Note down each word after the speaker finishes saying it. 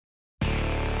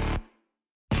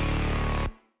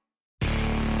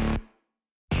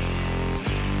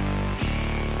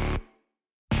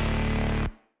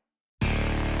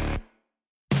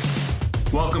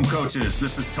Welcome, coaches.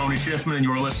 This is Tony Schiffman, and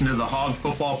you're listening to the Hog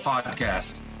Football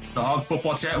Podcast. The Hog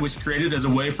Football Chat was created as a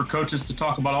way for coaches to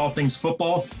talk about all things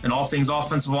football and all things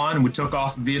offensive line, and we took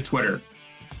off via Twitter.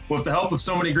 With the help of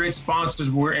so many great sponsors,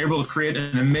 we were able to create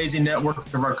an amazing network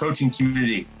of our coaching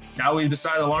community. Now we've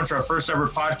decided to launch our first ever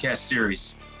podcast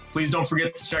series. Please don't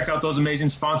forget to check out those amazing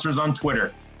sponsors on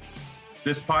Twitter.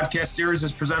 This podcast series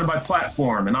is presented by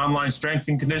Platform, an online strength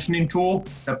and conditioning tool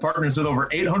that partners with over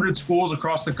 800 schools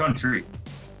across the country.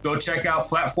 Go check out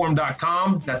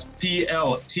platform.com, that's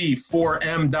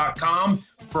PLT4M.com,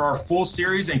 for our full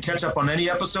series and catch up on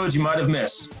any episodes you might have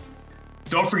missed.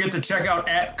 Don't forget to check out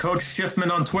 @Coach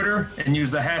Schiffman on Twitter and use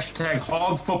the hashtag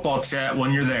HogFootballChat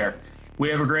when you're there. We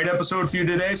have a great episode for you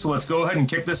today, so let's go ahead and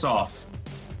kick this off.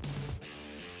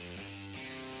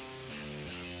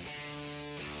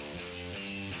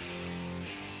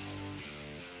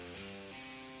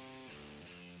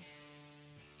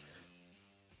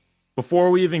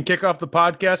 Before we even kick off the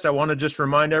podcast, I want to just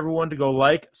remind everyone to go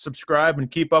like, subscribe,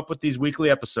 and keep up with these weekly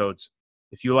episodes.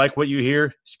 If you like what you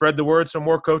hear, spread the word so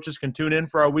more coaches can tune in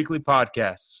for our weekly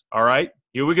podcasts. All right,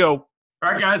 here we go.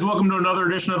 All right, guys, welcome to another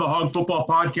edition of the Hog Football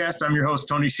Podcast. I'm your host,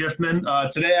 Tony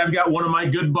Schiffman. Today I've got one of my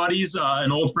good buddies,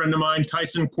 an old friend of mine,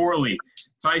 Tyson Corley.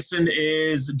 Tyson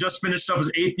is just finished up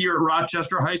his 8th year at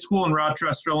Rochester High School in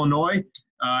Rochester, Illinois.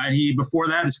 And he, before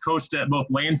that, has coached at both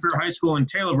Lanphier High School and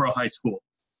Taylorville High School.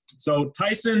 So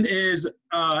Tyson is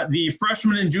the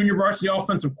freshman and junior varsity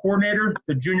offensive coordinator,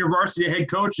 the junior varsity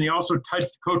head coach, and he also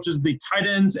coaches the tight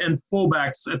ends and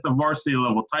fullbacks at the varsity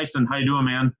level. Tyson, how you doing,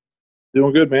 man?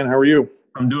 Doing good, man. How are you?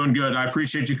 I'm doing good. I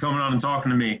appreciate you coming on and talking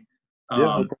to me.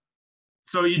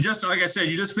 So you just, like I said,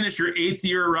 you just finished your 8th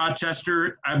year at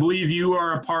Rochester. I believe you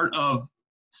are a part of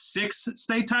 6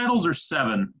 state titles or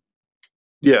 7?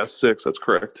 Yeah, 6. That's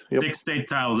correct. Yep. 6 state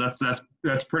titles.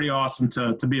 That's pretty awesome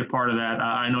to be a part of that.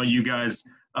 I know you guys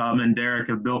and Derek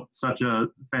have built such a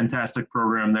fantastic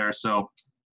program there. So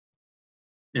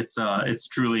it's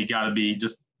truly got to be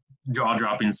just jaw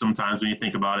dropping sometimes when you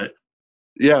think about it.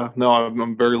 Yeah, no,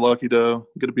 I'm very lucky to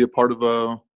get to be a part of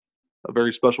a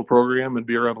very special program and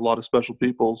be around a lot of special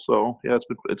people. So yeah,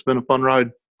 it's been a fun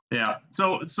ride. Yeah.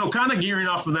 So kind of gearing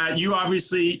off of that, you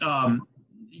obviously.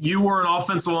 You were an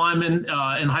offensive lineman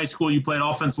in high school. You played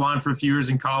offensive line for a few years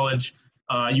in college.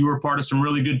 You were part of some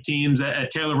really good teams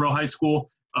at Taylorville High School.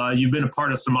 You've been a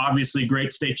part of some obviously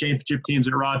great state championship teams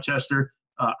at Rochester.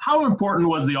 How important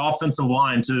was the offensive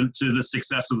line to the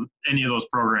success of any of those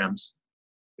programs?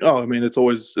 Oh, I mean, it's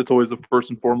always the first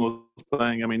and foremost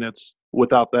thing. I mean, it's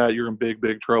without that, you're in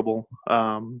big trouble.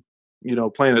 Playing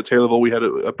at Taylorville, we had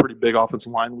a pretty big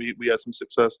offensive line. We had some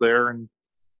success there, and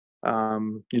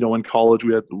in college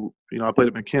we had, I played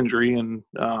at McKendree and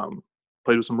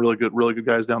played with some really good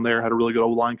guys down there, had a really good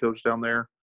O-line coach down there.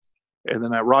 And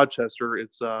then at Rochester,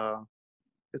 it's kind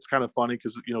of funny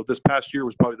because, this past year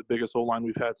was probably the biggest O-line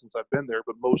we've had since I've been there.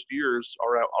 But most years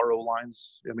our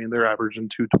O-lines, I mean, they're averaging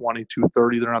 220,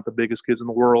 230. They're not the biggest kids in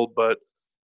the world, but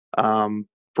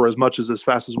for as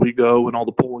fast as we go and all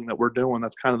the pulling that we're doing,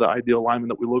 that's kind of the ideal lineman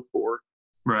that we look for.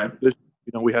 Right.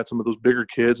 We had some of those bigger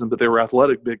kids, but they were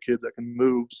athletic, big kids that can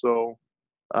move. So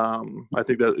I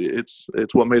think that it's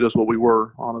what made us what we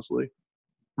were, honestly.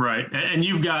 Right. And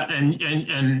you've got,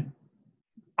 and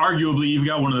arguably you've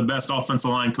got one of the best offensive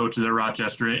line coaches at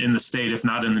Rochester in the state, if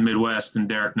not in the Midwest, and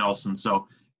Derek Nelson. So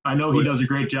I know he does a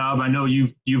great job. I know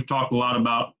you've talked a lot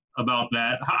about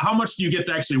that. How much do you get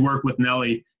to actually work with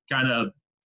Nelly kind of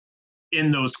in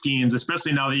those schemes,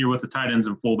 especially now that you're with the tight ends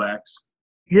and fullbacks?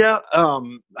 Yeah,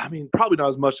 I mean, probably not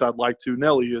as much as I'd like to.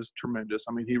 Nelly is tremendous.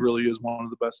 I mean, he really is one of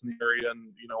the best in the area,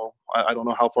 and I don't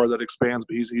know how far that expands,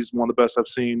 but he's one of the best I've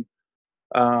seen.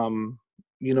 Every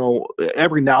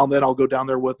now and then I'll go down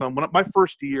there with him. My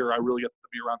first year, I really got to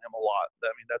be around him a lot.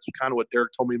 I mean, that's kind of what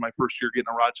Derek told me my first year getting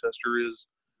to Rochester is,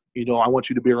 I want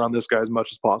you to be around this guy as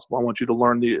much as possible. I want you to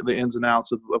learn the ins and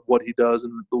outs of what he does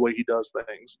and the way he does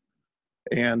things.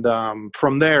 And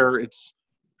from there, it's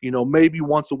maybe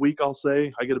once a week, I'll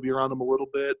say I get to be around him a little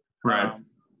bit. Right. And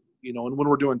when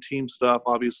we're doing team stuff,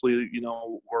 obviously,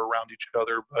 we're around each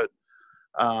other, but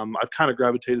I've kind of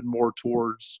gravitated more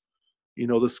towards,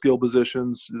 the skill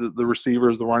positions, the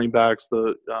receivers, the running backs,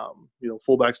 the,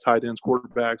 fullbacks, tight ends,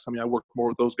 quarterbacks. I mean, I work more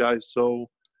with those guys.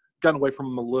 So gotten away from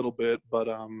him a little bit, but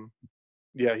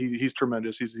yeah, he's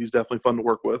tremendous. He's definitely fun to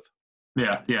work with.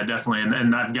 Yeah, definitely.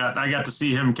 And I got to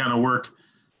see him kind of work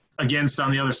against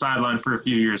on the other sideline for a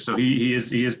few years. So he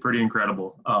is pretty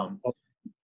incredible. Like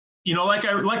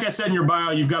I said in your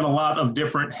bio, you've got a lot of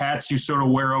different hats you sort of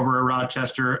wear over at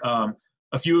Rochester.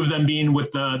 A few of them being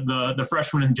with the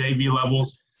freshman and JV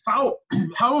levels. How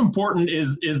important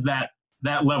is that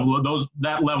that level or those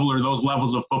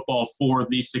levels of football for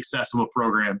the success of a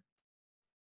program?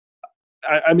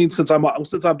 I mean, since I'm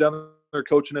down there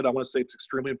coaching it, I want to say it's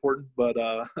extremely important, but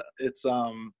it's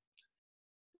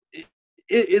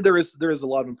there is a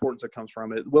lot of importance that comes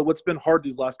from it. What's been hard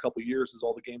these last couple of years is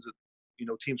all the games that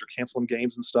teams are canceling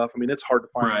games and stuff. I mean, it's hard to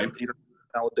find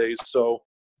nowadays, so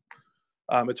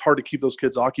it's hard to keep those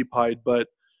kids occupied. But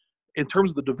in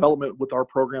terms of the development with our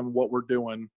program and what we're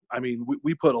doing, I mean,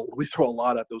 we throw a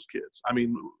lot at those kids. I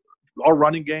mean, our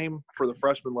running game for the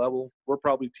freshman level, we're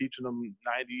probably teaching them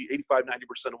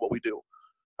 90% of what we do.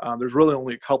 There's really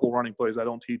only a couple running plays I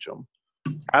don't teach them.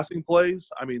 Passing plays,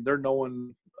 I mean, they're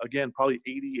knowing, again, probably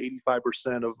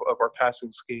 85% of our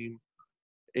passing scheme.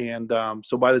 And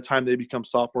so by the time they become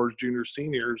sophomores, juniors,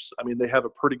 seniors, I mean, they have a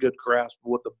pretty good grasp of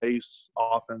what the base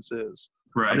offense is.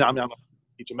 Right. I mean, I'm not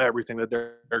teach them everything that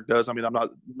Derek does. I mean, I'm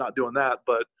not doing that,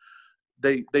 but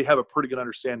they have a pretty good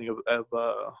understanding of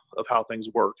how things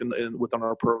work and within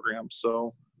our program.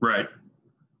 So right.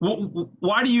 Well,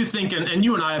 why do you think? And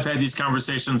you and I have had these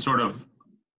conversations sort of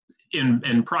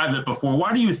in private before.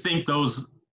 Why do you think those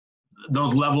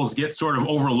levels get sort of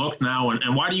overlooked now?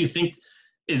 And why do you think?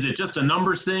 Is it just a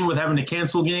numbers thing with having to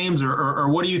cancel games, or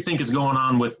what do you think is going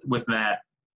on with that?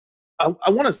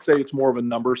 I want to say it's more of a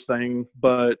numbers thing,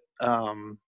 but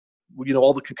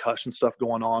all the concussion stuff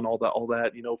going on, all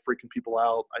that, freaking people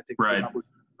out. I think the numbers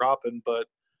are dropping, but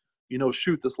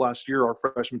this last year our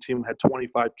freshman team had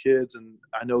 25 kids, and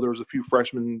I know there was a few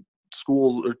freshman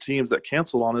schools or teams that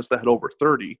canceled on us that had over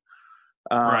 30.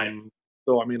 Right.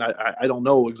 So, I mean, I don't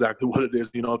know exactly what it is.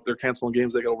 If they're canceling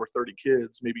games, they got over 30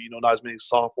 kids, maybe, not as many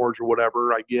sophomores or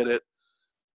whatever. I get it.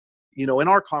 In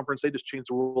our conference, they just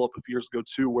changed the rule up a few years ago,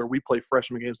 too, where we play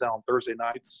freshman games now on Thursday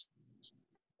nights,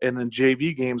 and then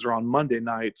JV games are on Monday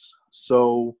nights.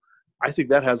 So I think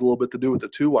that has a little bit to do with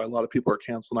it, too, why a lot of people are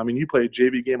canceling. I mean, you play a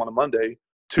JV game on a Monday.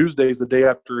 Tuesday's the day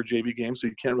after a JV game, so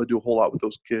you can't really do a whole lot with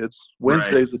those kids.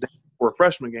 Wednesday's the day for a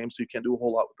freshman game, so you can't do a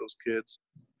whole lot with those kids.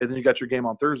 And then you got your game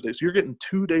on Thursday. So you're getting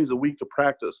 2 days a week of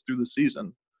practice through the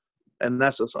season. And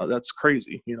that's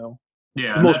crazy,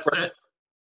 Yeah,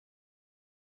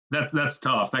 that's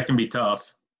tough. That can be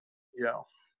tough. Yeah.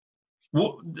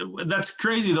 Well, that's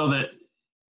crazy, though, that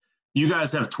you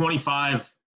guys have 25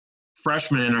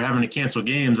 freshmen and are having to cancel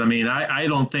games. I mean, I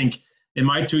don't think in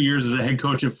my 2 years as a head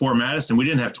coach at Fort Madison, we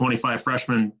didn't have 25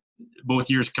 freshmen both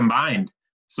years combined.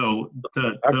 So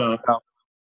to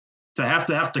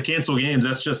have to cancel games,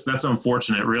 that's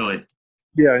unfortunate, really.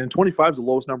 Yeah, and 25 is the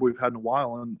lowest number we've had in a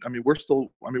while. And I mean, we're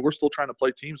still trying to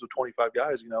play teams with 25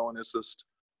 guys, and it's just,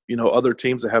 other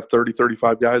teams that have 30,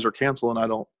 35 guys are canceling.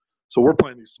 So we're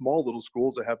playing these small little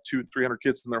schools that have 200-300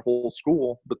 kids in their whole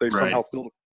school, but they somehow filled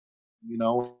it,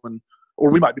 or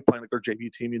we might be playing like their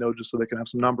JV team, just so they can have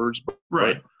some numbers.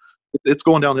 But it's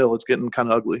going downhill. It's getting kind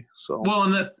of ugly. So well,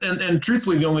 and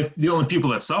truthfully, the only people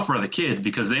that suffer are the kids,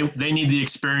 because they need the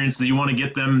experience. That you want to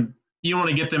get them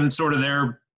sort of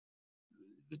their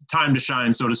time to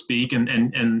shine, so to speak,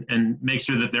 and make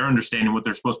sure that they're understanding what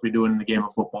they're supposed to be doing in the game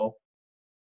of football.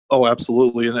 Oh,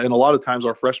 absolutely. And a lot of times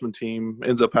our freshman team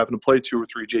ends up having to play 2 or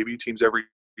 3 JV teams every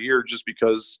year just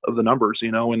because of the numbers,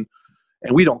 and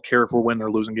we don't care if we're winning or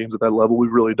losing games at that level. We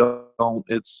really don't.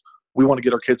 We want to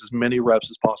get our kids as many reps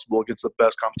as possible against the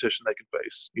best competition they can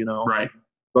face, Right.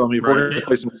 So, I mean, if we're going to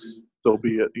play some, so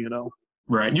be it,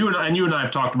 Right. You and I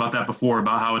have talked about that before,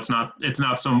 about how it's not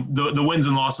the wins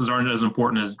and losses aren't as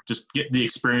important as just get the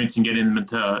experience and getting them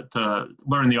to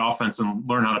learn the offense and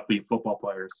learn how to be football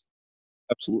players.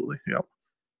 Absolutely. Yeah.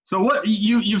 So what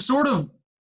you've sort of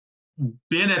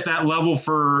been at that level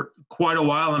for quite a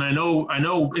while, and I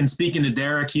know in speaking to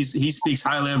Derek, he speaks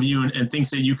highly of you and thinks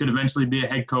that you could eventually be a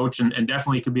head coach and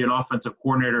definitely could be an offensive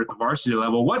coordinator at the varsity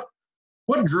level. What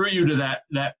drew you to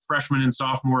that freshman and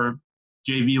sophomore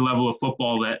JV level of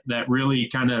football that really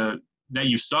kind of that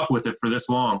you've stuck with it for this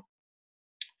long?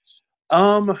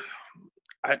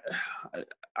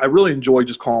 I really enjoy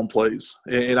just calling plays,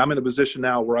 and I'm in a position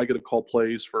now where I get to call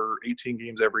plays for 18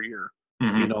 games every year.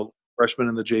 Mm-hmm. Freshmen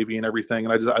in the JV and everything,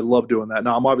 and I love doing that.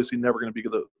 Now I'm obviously never going to be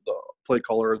the play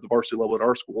caller at the varsity level at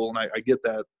our school, and I get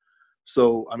that.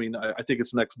 So I mean, I think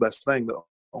it's the next best thing, though.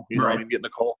 Right. I mean, getting a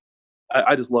call.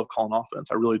 I just love calling offense.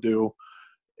 I really do,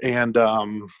 and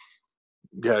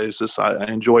yeah, it's just I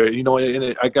enjoy it.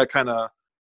 And I got kind of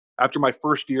after my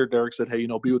first year, Derek said, hey,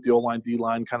 be with the O-line,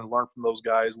 D-line, kind of learn from those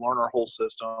guys, learn our whole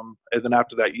system. And then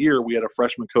after that year, we had a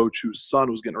freshman coach whose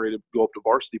son was getting ready to go up to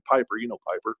varsity, Piper.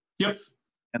 Piper. Yep.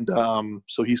 And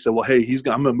so he said, well, hey,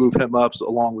 I'm going to move him up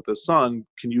along with his son.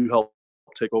 Can you help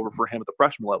take over for him at the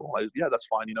freshman level? Yeah, that's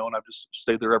fine, and I've just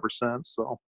stayed there ever since.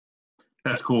 So.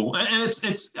 That's cool. And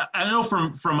it's I know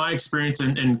from my experience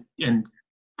in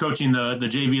coaching the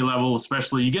JV level,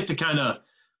 especially, you get to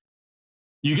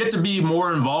be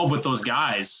more involved with those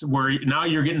guys, where now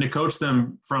you're getting to coach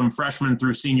them from freshman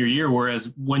through senior year.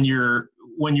 Whereas when you're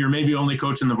maybe only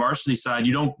coaching the varsity side,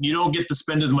 you don't get to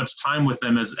spend as much time with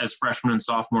them as freshmen and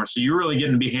sophomores. So you're really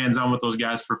getting to be hands-on with those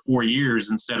guys for 4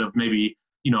 years instead of maybe,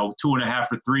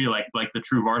 2.5 or 3, like the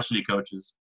true varsity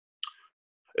coaches.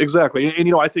 Exactly.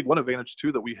 And, I think one advantage,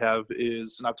 too, that we have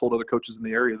is, and I've told other coaches in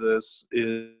the area this,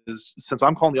 is since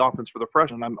I'm calling the offense for the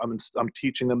freshmen, I'm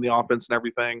teaching them the offense and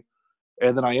everything.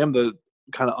 And then I am the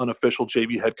kind of unofficial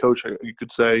JV head coach, you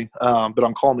could say, but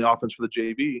I'm calling the offense for the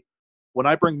JV. When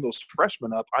I bring those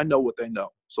freshmen up, I know what they know.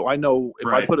 So I know if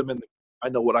I put them in, I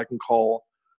know what I can call.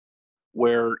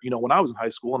 Where, when I was in high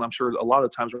school, and I'm sure a lot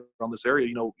of times around this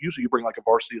area, usually you bring like a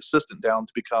varsity assistant down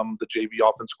to become the JV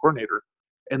offensive coordinator.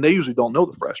 And they usually don't know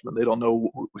the freshmen. They don't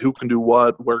know who can do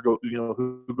what,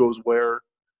 who goes where.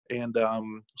 And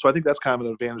so I think that's kind of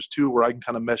an advantage too, where I can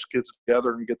kind of mesh kids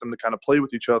together and get them to kind of play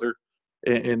with each other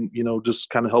and just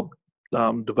kind of help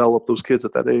develop those kids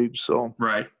at that age. So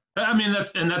right. I mean,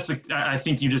 I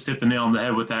think you just hit the nail on the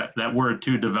head with that word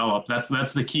too, develop.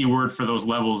 That's the key word for those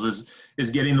levels is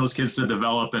getting those kids to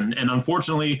develop. And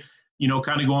unfortunately,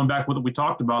 kind of going back with what we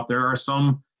talked about, there are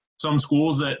some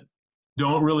schools that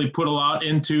don't really put a lot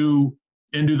into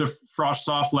the frosh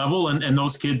soft level, and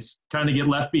those kids kind of get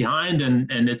left behind.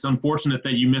 And it's unfortunate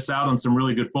that you miss out on some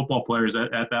really good football players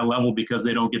at that level because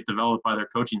they don't get developed by their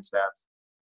coaching staff.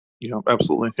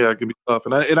 Absolutely. Yeah, it can be tough.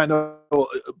 And I know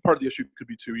part of the issue could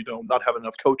be too, not having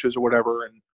enough coaches or whatever.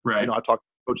 And, right. I've talked to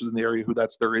coaches in the area who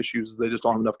that's their issues. They just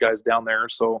don't have enough guys down there.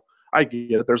 So I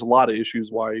get it. There's a lot of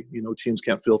issues why, teams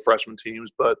can't field freshman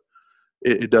teams, but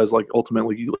it does, like,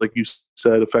 ultimately, like you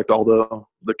said, affect all the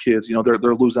kids.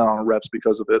 They're losing out on reps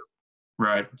because of it.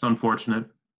 Right. It's unfortunate.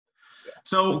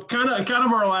 So kind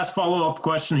of our last follow-up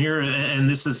question here, and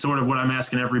this is sort of what I'm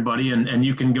asking everybody, and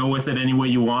you can go with it any way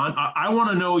you want. I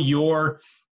want to know your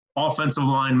offensive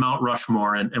line Mount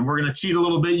Rushmore, and we're going to cheat a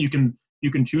little bit. You can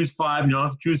choose 5, you don't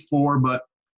have to choose 4, but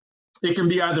it can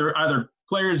be either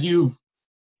players you've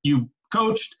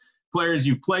coached, players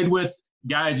you've played with,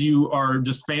 guys you are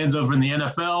just fans of in the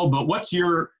NFL. But what's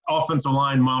your offensive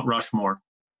line Mount Rushmore?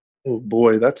 Oh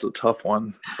boy, that's a tough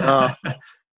one.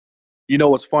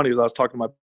 What's funny is I was talking to my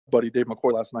buddy Dave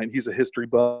McCoy last night, and he's a history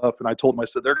buff, and I told him, I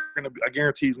said, I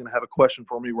guarantee he's going to have a question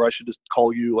for me where I should just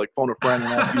call you, like phone a friend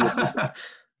and ask you.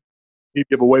 He'd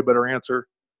give a way better answer.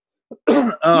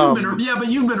 But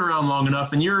you've been around long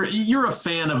enough, and you're a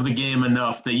fan of the game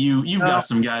enough that you've got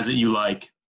some guys that you like.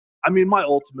 I mean, my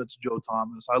ultimate's Joe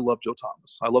Thomas. I love Joe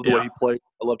Thomas. I love the way he played.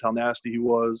 I loved how nasty he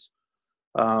was.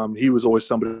 He was always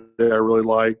somebody I really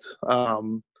liked.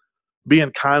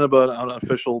 Being kind of an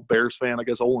unofficial Bears fan, I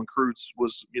guess Olin Kreutz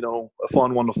was, a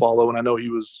fun one to follow. And I know he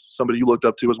was somebody you looked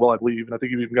up to as well, I believe. And I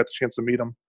think you even got the chance to meet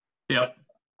him. Yep.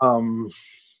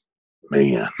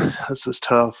 Man, this is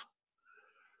tough.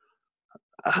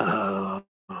 Yeah,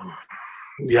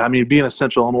 I mean, being a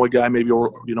Central Illinois guy, maybe,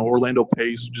 or, Orlando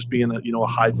Pace, just being a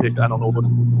high pick. I don't know what's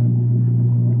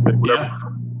whatever. Yeah.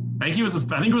 I think he was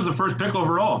the first pick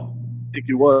overall. I think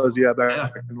he was,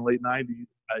 back in the late 90s.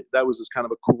 That was just kind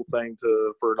of a cool thing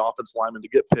for an offensive lineman to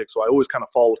get picked. So I always kind of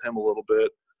followed him a little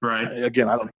bit. Right. Again,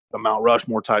 I don't know, a Mount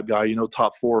Rushmore type guy,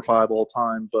 top 4 or 5 all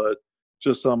time, but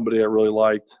just somebody I really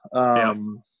liked.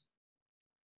 I'm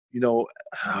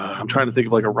trying to think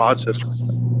of like a Rochester. I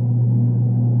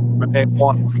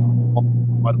don't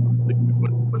think we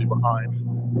put anybody behind.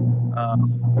 I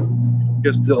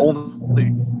guess the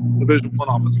only Division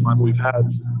I offensive lineman we've had,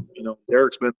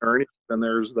 Derek's been there, and then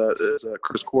there's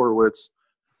Chris Korowitz.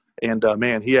 And,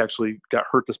 man, he actually got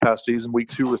hurt this past season, week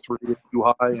 2 or 3, too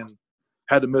high, and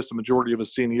had to miss the majority of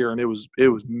his senior year. And it was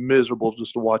miserable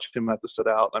just to watch him have to sit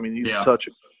out. I mean, he's such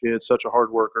a kid, such a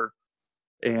hard worker.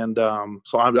 And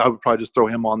so I would probably just throw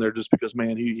him on there just because,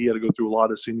 man, he had to go through a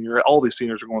lot of senior year. All these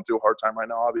seniors are going through a hard time right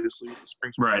now, obviously.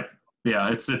 Right.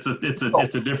 Yeah, it's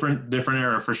a different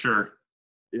era for sure.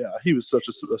 Yeah, he was such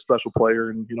a special player,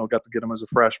 and got to get him as a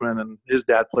freshman. And his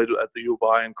dad played at the U of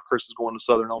I, and Chris is going to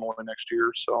Southern Illinois next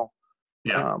year. So,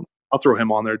 I'll throw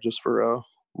him on there just for a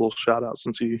little shout out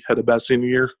since he had a bad senior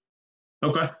year.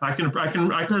 Okay, I can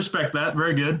respect that.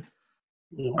 Very good.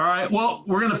 Yeah. All right, well,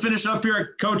 we're going to finish up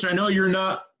here, Coach. I know you're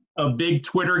not a big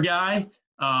Twitter guy,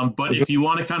 but if you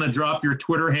want to kind of drop your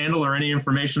Twitter handle or any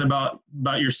information about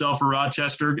yourself or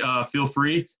Rochester, feel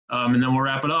free, and then we'll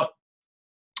wrap it up.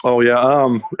 Oh, yeah.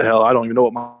 Hell, I don't even know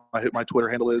what my Twitter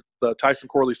handle is. Tyson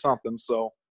Corley something.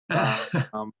 So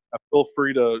feel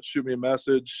free to shoot me a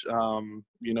message.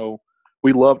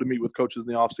 we love to meet with coaches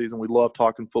in the off season. We love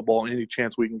talking football any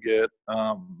chance we can get.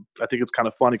 I think it's kind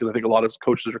of funny because I think a lot of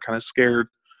coaches are kind of scared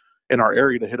in our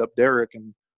area to hit up Derek,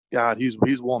 and God, he's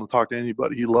willing to talk to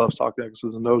anybody. He loves talking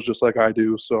X's and O's just like I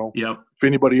do. So Yep. if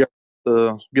anybody has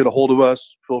to get a hold of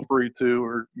us, feel free to,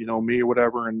 or me or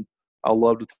whatever, and I'll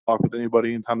love to talk with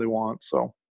anybody anytime they want.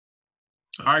 So.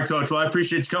 All right, Coach. Well, I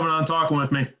appreciate you coming on and talking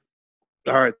with me.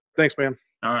 All right. Thanks, man.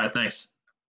 All right. Thanks.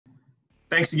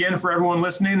 Thanks again for everyone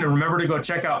listening. And remember to go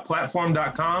check out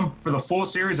platform.com for the full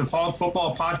series of Hog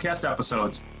Football podcast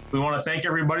episodes. We want to thank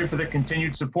everybody for their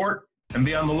continued support and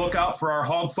be on the lookout for our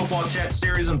Hog Football Chat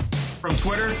series from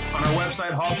Twitter on our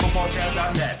website,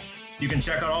 hogfootballchat.net. You can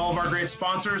check out all of our great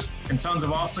sponsors and tons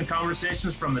of awesome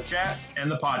conversations from the chat and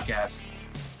the podcast.